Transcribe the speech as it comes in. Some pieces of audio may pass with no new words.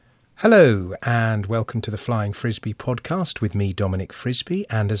Hello and welcome to the Flying Frisbee podcast with me, Dominic Frisby.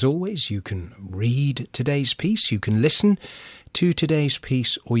 And as always, you can read today's piece, you can listen to today's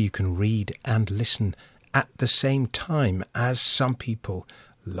piece, or you can read and listen at the same time, as some people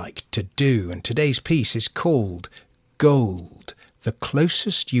like to do. And today's piece is called Gold, the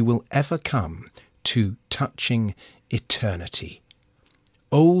closest you will ever come to touching eternity.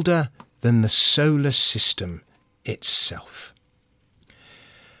 Older than the solar system itself.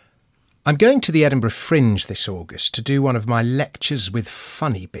 I'm going to the Edinburgh Fringe this August to do one of my lectures with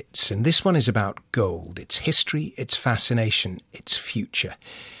funny bits, and this one is about gold, its history, its fascination, its future.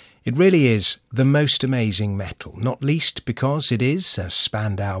 It really is the most amazing metal, not least because it is, as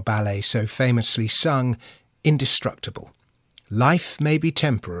Spandau Ballet so famously sung, indestructible. Life may be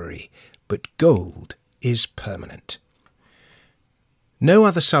temporary, but gold is permanent. No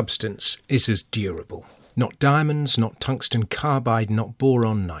other substance is as durable. Not diamonds, not tungsten carbide, not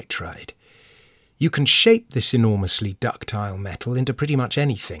boron nitride. You can shape this enormously ductile metal into pretty much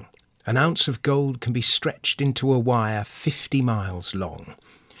anything. An ounce of gold can be stretched into a wire 50 miles long.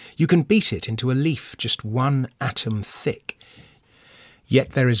 You can beat it into a leaf just 1 atom thick.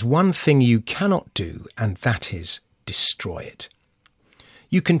 Yet there is one thing you cannot do, and that is destroy it.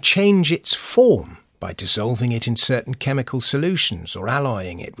 You can change its form by dissolving it in certain chemical solutions or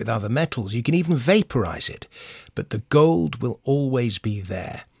alloying it with other metals. You can even vaporize it, but the gold will always be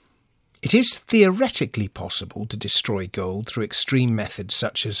there. It is theoretically possible to destroy gold through extreme methods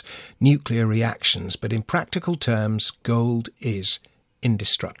such as nuclear reactions, but in practical terms, gold is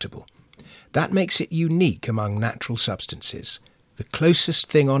indestructible. That makes it unique among natural substances, the closest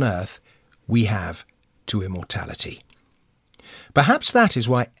thing on Earth we have to immortality. Perhaps that is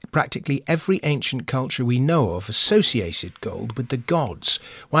why practically every ancient culture we know of associated gold with the gods,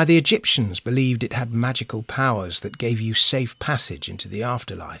 why the Egyptians believed it had magical powers that gave you safe passage into the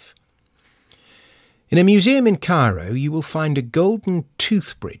afterlife. In a museum in Cairo, you will find a golden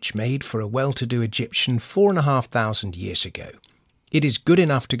toothbridge made for a well-to-do Egyptian 4,500 years ago. It is good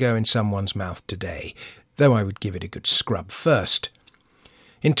enough to go in someone's mouth today, though I would give it a good scrub first.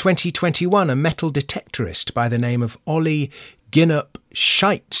 In 2021, a metal detectorist by the name of Ollie Ginup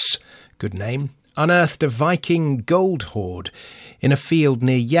Scheitz, good name, unearthed a Viking gold hoard in a field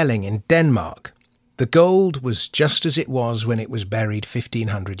near Jelling in Denmark. The gold was just as it was when it was buried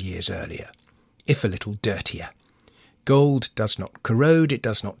 1,500 years earlier, if a little dirtier. Gold does not corrode, it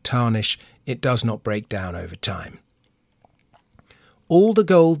does not tarnish, it does not break down over time. All the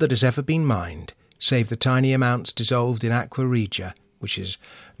gold that has ever been mined, save the tiny amounts dissolved in aqua regia, which is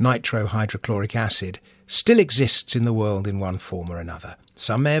nitrohydrochloric acid, still exists in the world in one form or another.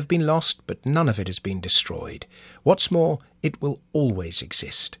 Some may have been lost, but none of it has been destroyed. What's more, it will always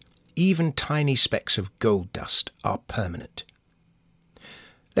exist. Even tiny specks of gold dust are permanent.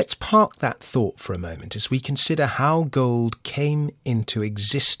 Let's park that thought for a moment as we consider how gold came into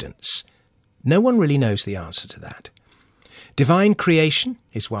existence. No one really knows the answer to that. Divine creation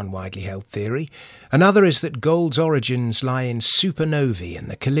is one widely held theory. Another is that gold's origins lie in supernovae and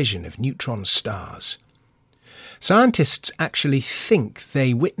the collision of neutron stars. Scientists actually think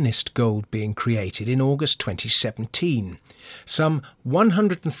they witnessed gold being created in August 2017. Some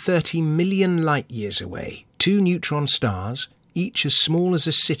 130 million light-years away, 2 neutron stars, each as small as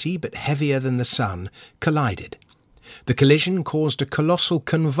a city but heavier than the Sun, collided. The collision caused a colossal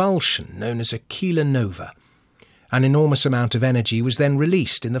convulsion known as a kilonova. An enormous amount of energy was then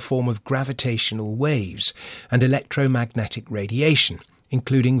released in the form of gravitational waves and electromagnetic radiation,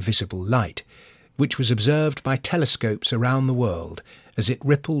 including visible light, which was observed by telescopes around the world as it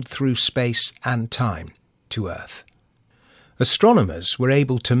rippled through space and time to Earth. Astronomers were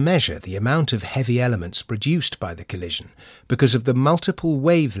able to measure the amount of heavy elements produced by the collision because of the multiple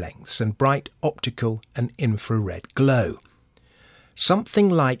wavelengths and bright optical and infrared glow. Something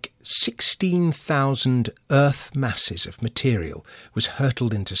like 16,000 Earth masses of material was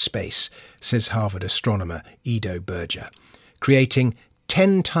hurtled into space, says Harvard astronomer Ido Berger, creating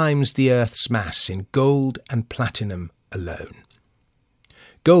 10 times the Earth's mass in gold and platinum alone.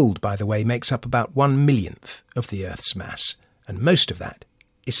 Gold, by the way, makes up about 1/1,000,000th of the Earth's mass, and most of that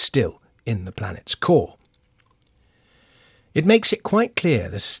is still in the planet's core. It makes it quite clear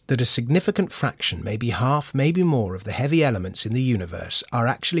that a significant fraction, maybe half, maybe more, of the heavy elements in the universe are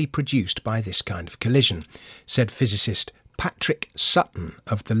actually produced by this kind of collision, said physicist Patrick Sutton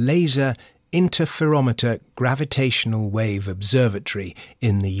of the Laser Interferometer Gravitational Wave Observatory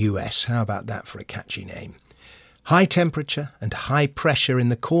in the US. How about that for a catchy name? High temperature and high pressure in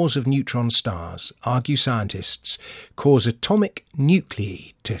the cores of neutron stars, argue scientists, cause atomic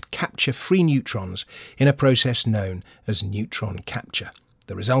nuclei to capture free neutrons in a process known as neutron capture.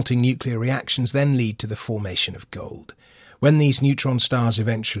 The resulting nuclear reactions then lead to the formation of gold. When these neutron stars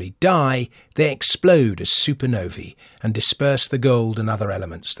eventually die, they explode as supernovae and disperse the gold and other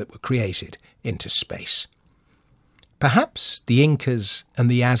elements that were created into space. Perhaps the Incas and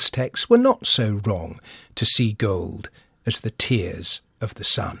the Aztecs were not so wrong to see gold as the tears of the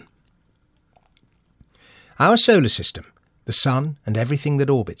sun. Our solar system, the sun and everything that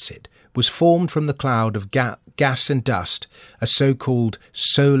orbits it, was formed from the cloud of gas and dust, a so-called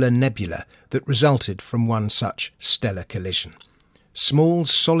solar nebula that resulted from one such stellar collision. Small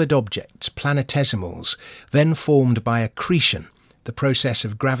solid objects, planetesimals, then formed by accretion, the process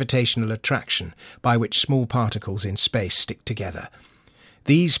of gravitational attraction by which small particles in space stick together.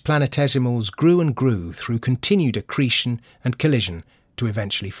 These planetesimals grew and grew through continued accretion and collision to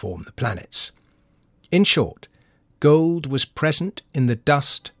eventually form the planets. In short, gold was present in the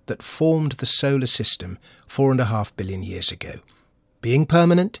dust that formed the solar system 4.5 billion years ago. Being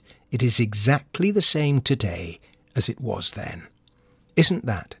permanent, it is exactly the same today as it was then. Isn't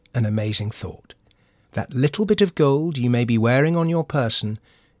that an amazing thought? That little bit of gold you may be wearing on your person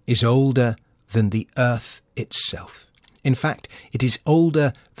is older than the Earth itself. In fact, it is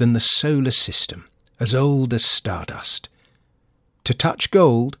older than the solar system, as old as stardust. To touch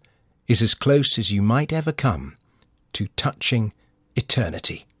gold is as close as you might ever come to touching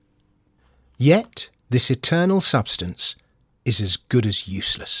eternity. Yet, this eternal substance is as good as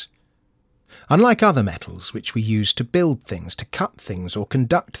useless. Unlike other metals which we use to build things, to cut things or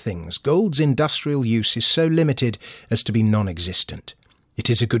conduct things, gold's industrial use is so limited as to be non-existent. It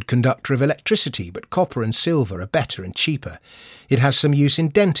is a good conductor of electricity, but copper and silver are better and cheaper. It has some use in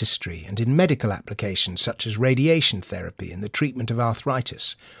dentistry and in medical applications such as radiation therapy and the treatment of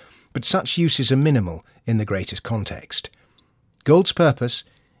arthritis. But such uses are minimal in the greatest context. Gold's purpose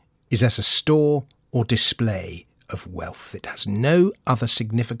is as a store or display of wealth. It has no other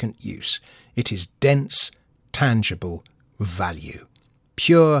significant use. It is dense, tangible value.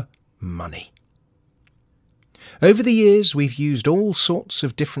 Pure money. Over the years, we've used all sorts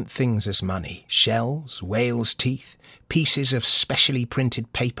of different things as money. Shells, whales' teeth, pieces of specially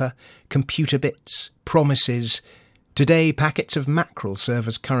printed paper, computer bits, promises. Today, packets of mackerel serve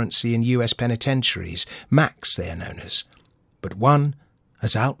as currency in US penitentiaries. Macs, they are known as. But one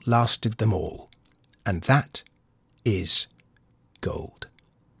has outlasted them all, and that is gold.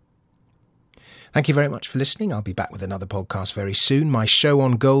 Thank you very much for listening. I'll be back with another podcast very soon. My show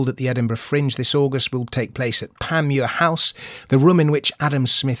on gold at the Edinburgh Fringe this August will take place at Panmure House, the room in which Adam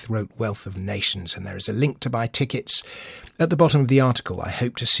Smith wrote Wealth of Nations, and there is a link to buy tickets at the bottom of the article. I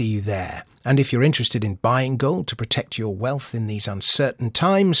hope to see you there. And if you're interested in buying gold to protect your wealth in these uncertain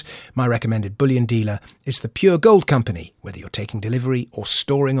times, my recommended bullion dealer is the Pure Gold Company. Whether you're taking delivery or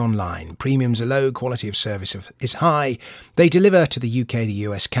storing online, premiums are low, quality of service is high. They deliver to the UK, the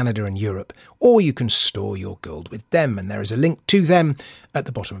US, Canada and Europe, or you can store your gold with them, and there is a link to them at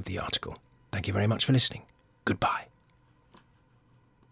the bottom of the article. Thank you very much for listening. Goodbye.